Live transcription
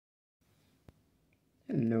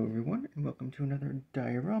Hello everyone, and welcome to another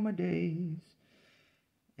Diorama Days.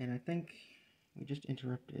 And I think we just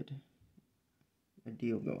interrupted a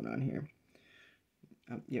deal going on here.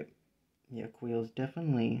 Yep. Yeah, Kuill's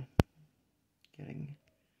definitely getting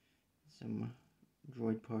some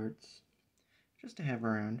droid parts just to have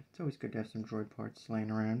around. It's always good to have some droid parts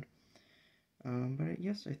laying around. But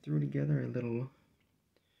yes, I threw together a little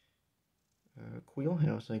Kuill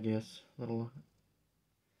house, I guess. Little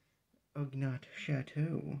Ugnaught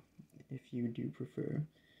Chateau, if you do prefer.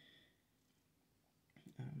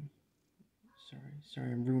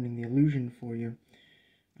 Sorry, I'm ruining the illusion for you.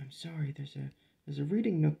 I'm sorry, there's a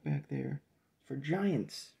reading nook back there for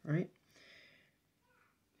giants, right?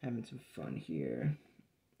 Having some fun here.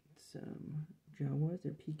 Some Jawas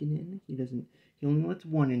are peeking in. He only lets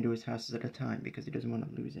one into his houses at a time because he doesn't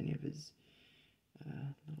want to lose any of his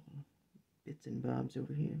little bits and bobs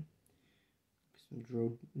over here.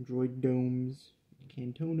 Some droid domes,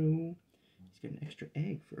 Cantono. He's got an extra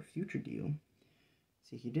egg for a future deal.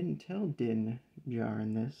 See, he didn't tell Din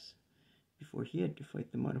Djarin this before he had to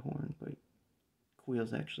fight the Mudhorn, but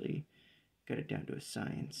Kuill's actually got it down to a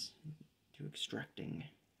science, to extracting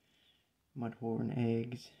Mudhorn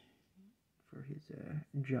eggs for his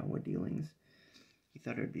Jawa dealings. He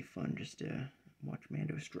thought it would be fun just to watch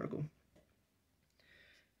Mando struggle.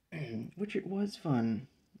 Which it was fun.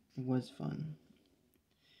 It was fun.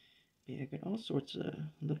 But yeah, I got all sorts of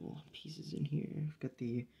little pieces in here. I've got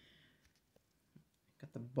the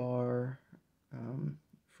bar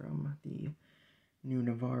from the new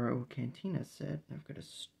Navarro Cantina set. I've got a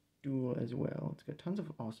stool as well. It's got tons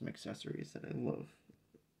of awesome accessories that I love.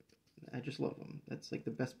 I just love them. That's like the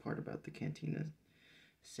best part about the Cantina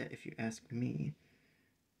set, if you ask me.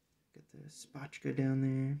 Got the spatchka down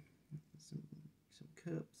there. Some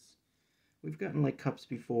cups. We've gotten like cups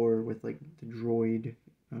before with like the droid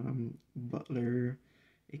butler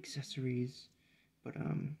accessories, but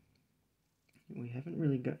we haven't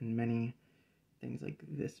really gotten many things like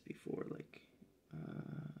this before. Like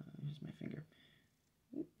here's my finger.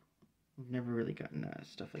 We've never really gotten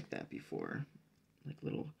stuff like that before, like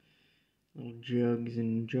little jugs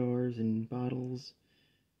and jars and bottles.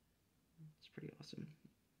 It's pretty awesome.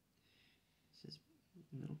 This is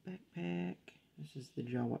a little backpack. This is the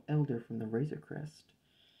Jawa Elder from the Razor Crest.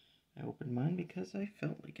 I opened mine because I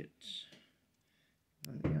felt like it.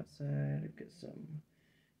 On the outside, I've got some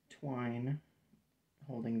twine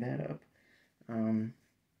holding that up. And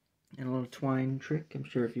a little twine trick. I'm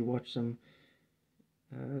sure if you watch some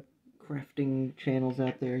crafting channels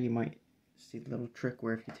out there, you might see the little trick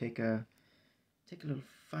where if you take a little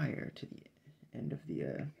fire to the end of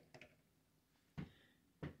the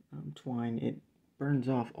twine, it burns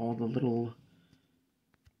off all the little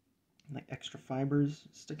like extra fibers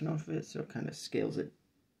sticking off of it, so it kind of scales it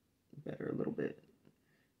better a little bit.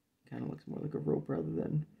 Kind of looks more like a rope rather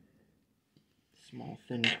than small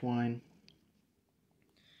thin twine.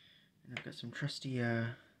 And I've got some trusty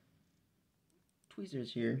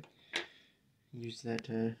tweezers here. Use that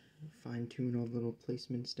to fine tune all the little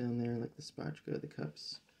placements down there, like the spatchka, the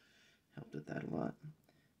cups. Helped with that a lot.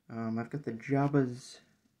 I've got the Jabba's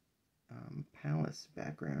palace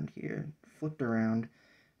background here, flipped around.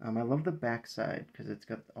 I love the back side because it's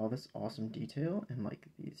got all this awesome detail and like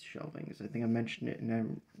these shelvings. I think I mentioned it in a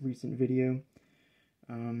recent video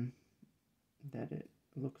that it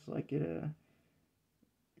looks like it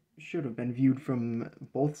should have been viewed from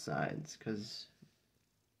both sides, because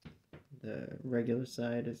the regular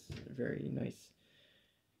side is very nice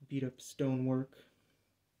beat up stonework,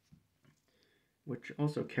 which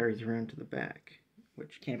also carries around to the back,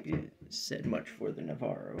 which can't be said much for the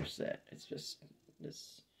Navarro set. It's just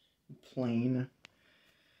this plain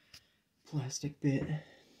plastic bit.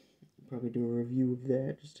 Probably do a review of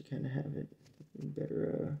that just to kind of have it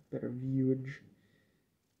better viewage.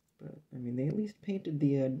 But I mean, they at least painted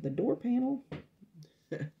the door panel.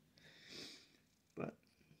 But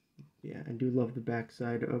yeah, I do love the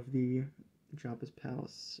backside of the Jabba's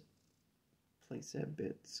Palace playset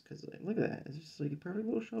bits, because like, look at that, it's just like a perfect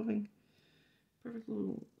little shelving, perfect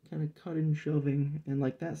little kind of cut-in shelving, and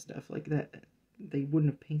like that stuff, like that, they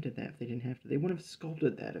wouldn't have painted that if they didn't have to. They wouldn't have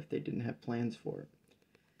sculpted that if they didn't have plans for it.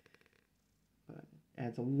 But it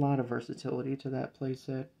adds a lot of versatility to that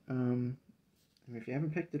playset. I mean, if you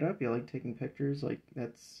haven't picked it up, you like taking pictures, like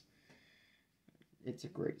it's a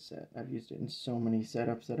great set. I've used it in so many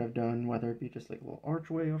setups that I've done, whether it be just like a little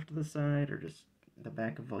archway off to the side or just the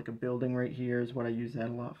back of like a building right here is what I use that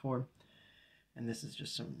a lot for. And this is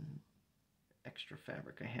just some extra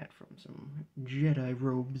fabric I had from some Jedi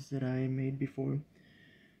robes that I made before.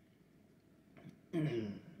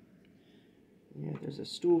 Yeah, there's a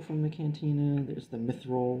stool from the cantina. There's the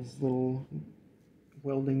Mithral's little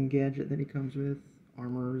welding gadget that he comes with.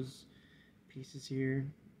 Armors, pieces here.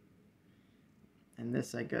 And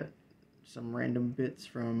this I got some random bits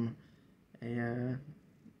from a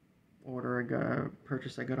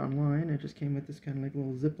purchase I got online. It just came with this kind of like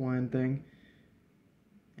little zip line thing.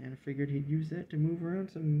 And I figured he'd use that to move around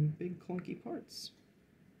some big clunky parts.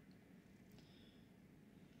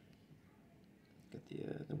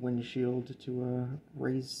 Got the windshield to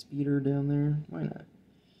raise speeder down there. Why not?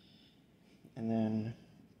 And then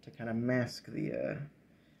to kind of mask the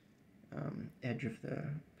edge of the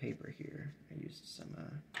paper here, I used some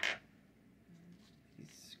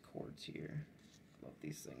these cords here. Love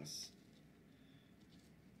these things.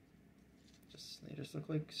 They just look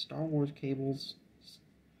like Star Wars cables,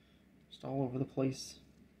 just all over the place.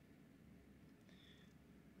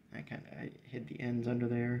 I hid the ends under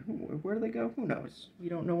there. Where do they go? Who knows? We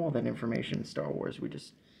don't know all that information in Star Wars. We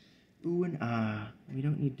just ooh and ah. We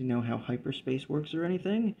don't need to know how hyperspace works or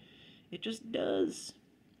anything. It just does.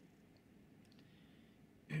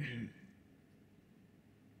 So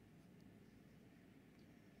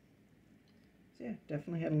yeah,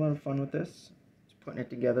 definitely had a lot of fun with this. Just putting it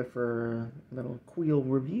together for a little Kuill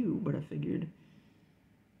review, but I figured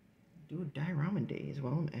do a Diorama days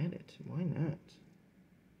while I'm at it. Why not?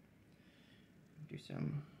 Do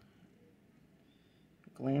some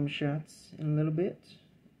glam shots in a little bit.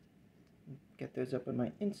 Get those up on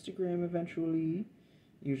my Instagram eventually.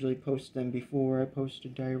 Usually post them before I post a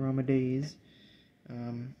Diorama days.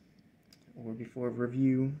 Or before a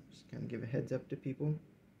review. Just kind of give a heads up to people.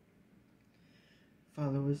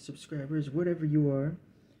 Followers, subscribers, whatever you are.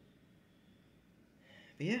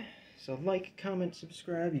 But yeah, so like, comment,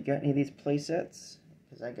 subscribe. You got any of these playsets?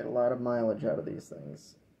 Because I get a lot of mileage out of these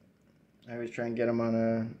things. I always try and get them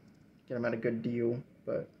at a good deal,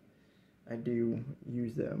 but I do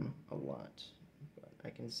use them a lot. But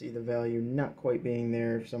I can see the value not quite being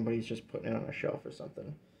there if somebody's just putting it on a shelf or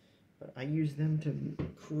something. But I use them to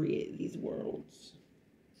create these worlds.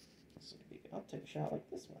 So I'll take a shot like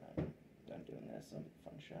this one. I'm done doing this. I'll make a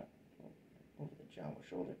fun shot over the jaw or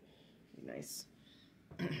shoulder. Be nice.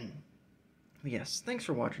 Yes, thanks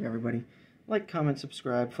for watching, everybody. Like, comment,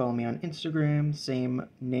 subscribe, follow me on Instagram, same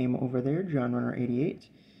name over there, JohnRunner88.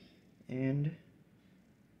 And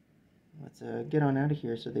let's get on out of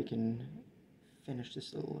here so they can finish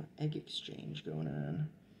this little egg exchange going on.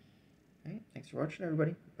 Alright, thanks for watching,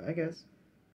 everybody. Bye, guys.